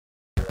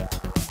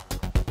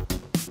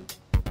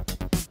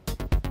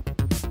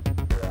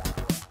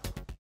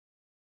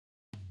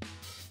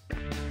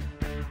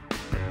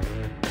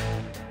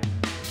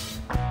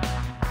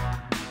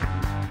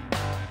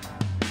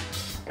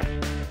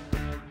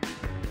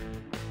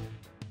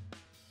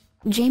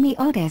Jamie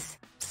Otis,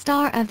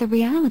 star of the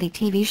reality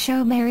TV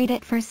show Married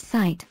at First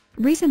Sight,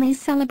 recently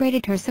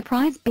celebrated her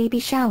surprise baby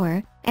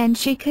shower, and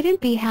she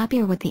couldn't be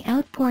happier with the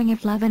outpouring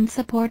of love and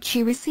support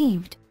she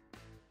received.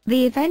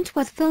 The event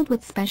was filled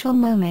with special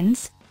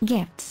moments,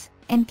 gifts,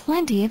 and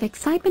plenty of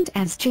excitement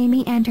as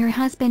Jamie and her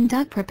husband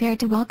Doug prepared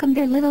to welcome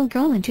their little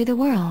girl into the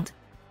world.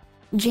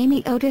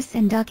 Jamie Otis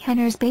and Doug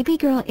Hehner's baby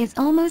girl is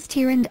almost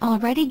here and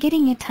already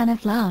getting a ton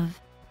of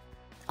love.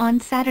 On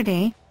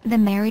Saturday, the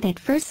Married at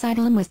First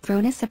Sightalum was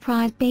thrown a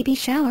surprise baby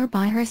shower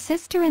by her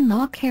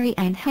sister-in-law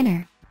Kerri-Ann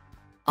Hehner.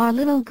 "Our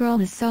little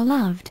girl is so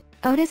loved,"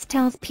 Otis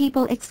tells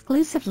People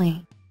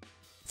exclusively.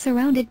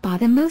 Surrounded by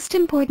the most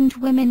important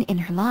women in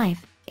her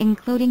life,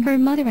 including her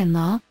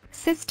mother-in-law,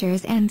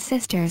 sisters and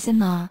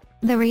sisters-in-law,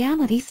 the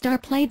reality star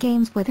played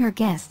games with her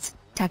guests,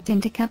 tucked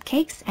into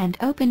cupcakes and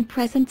opened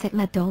presents at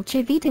La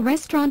Dolce Vita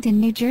restaurant in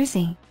New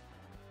Jersey.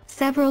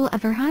 Several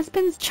of her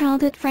husband's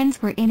childhood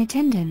friends were in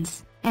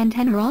attendance, and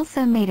Hehner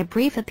also made a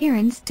brief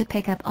appearance to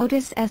pick up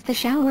Otis as the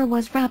shower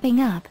was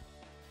wrapping up.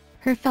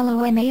 Her fellow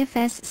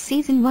MAFS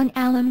Season 1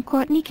 alum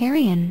Courtney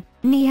Kerri-Ann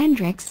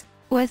Hehner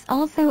was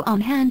also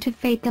on hand to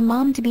fake the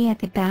mom to be at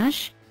the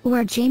bash,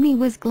 where Jamie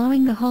was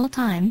glowing the whole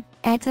time,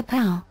 adds a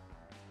pal.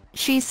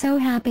 She's so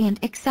happy and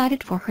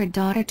excited for her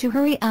daughter to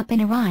hurry up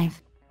and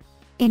arrive.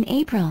 In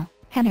April,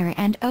 Hehner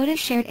and Otis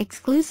shared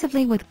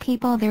exclusively with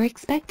People they're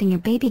expecting a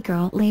baby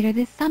girl later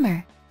this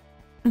summer.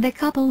 The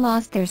couple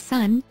lost their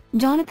son,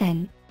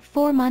 Jonathan,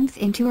 4 months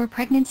into her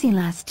pregnancy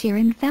last year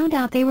and found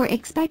out they were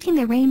expecting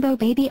the rainbow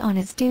baby on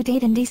his due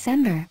date in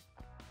December.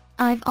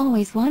 "I've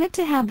always wanted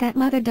to have that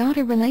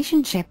mother-daughter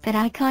relationship that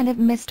I kind of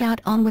missed out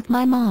on with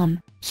my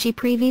mom," she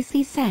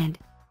previously said.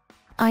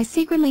 "I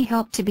secretly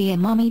hope to be a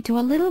mommy to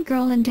a little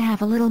girl and to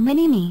have a little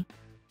mini-me,"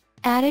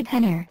 added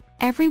Hehner.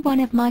 "Every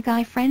one of my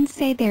guy friends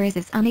say there is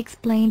this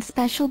unexplained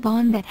special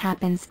bond that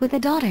happens with a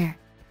daughter.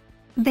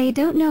 They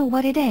don't know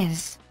what it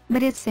is,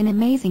 but it's an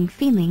amazing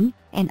feeling,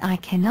 and I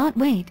cannot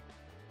wait."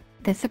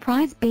 The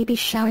surprise baby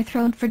shower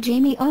thrown for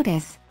Jamie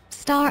Otis,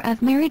 star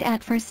of Married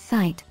at First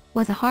Sight,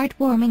 was a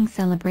heartwarming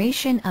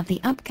celebration of the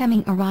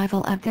upcoming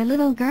arrival of their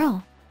little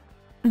girl.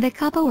 The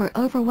couple were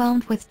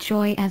overwhelmed with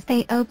joy as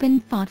they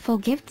opened thoughtful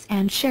gifts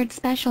and shared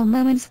special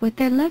moments with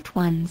their loved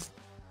ones.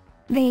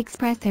 They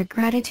expressed their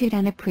gratitude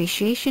and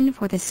appreciation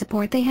for the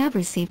support they have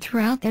received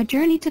throughout their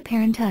journey to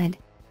parenthood.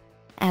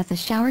 As the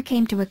shower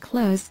came to a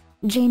close,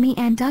 Jamie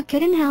and Doug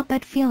couldn't help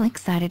but feel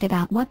excited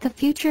about what the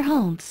future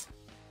holds.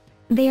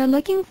 They are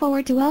looking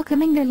forward to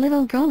welcoming their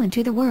little girl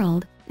into the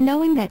world,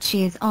 knowing that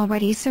she is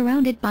already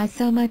surrounded by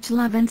so much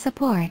love and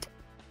support.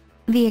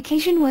 The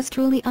occasion was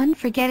truly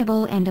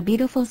unforgettable and a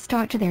beautiful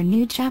start to their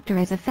new chapter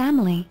as a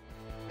family.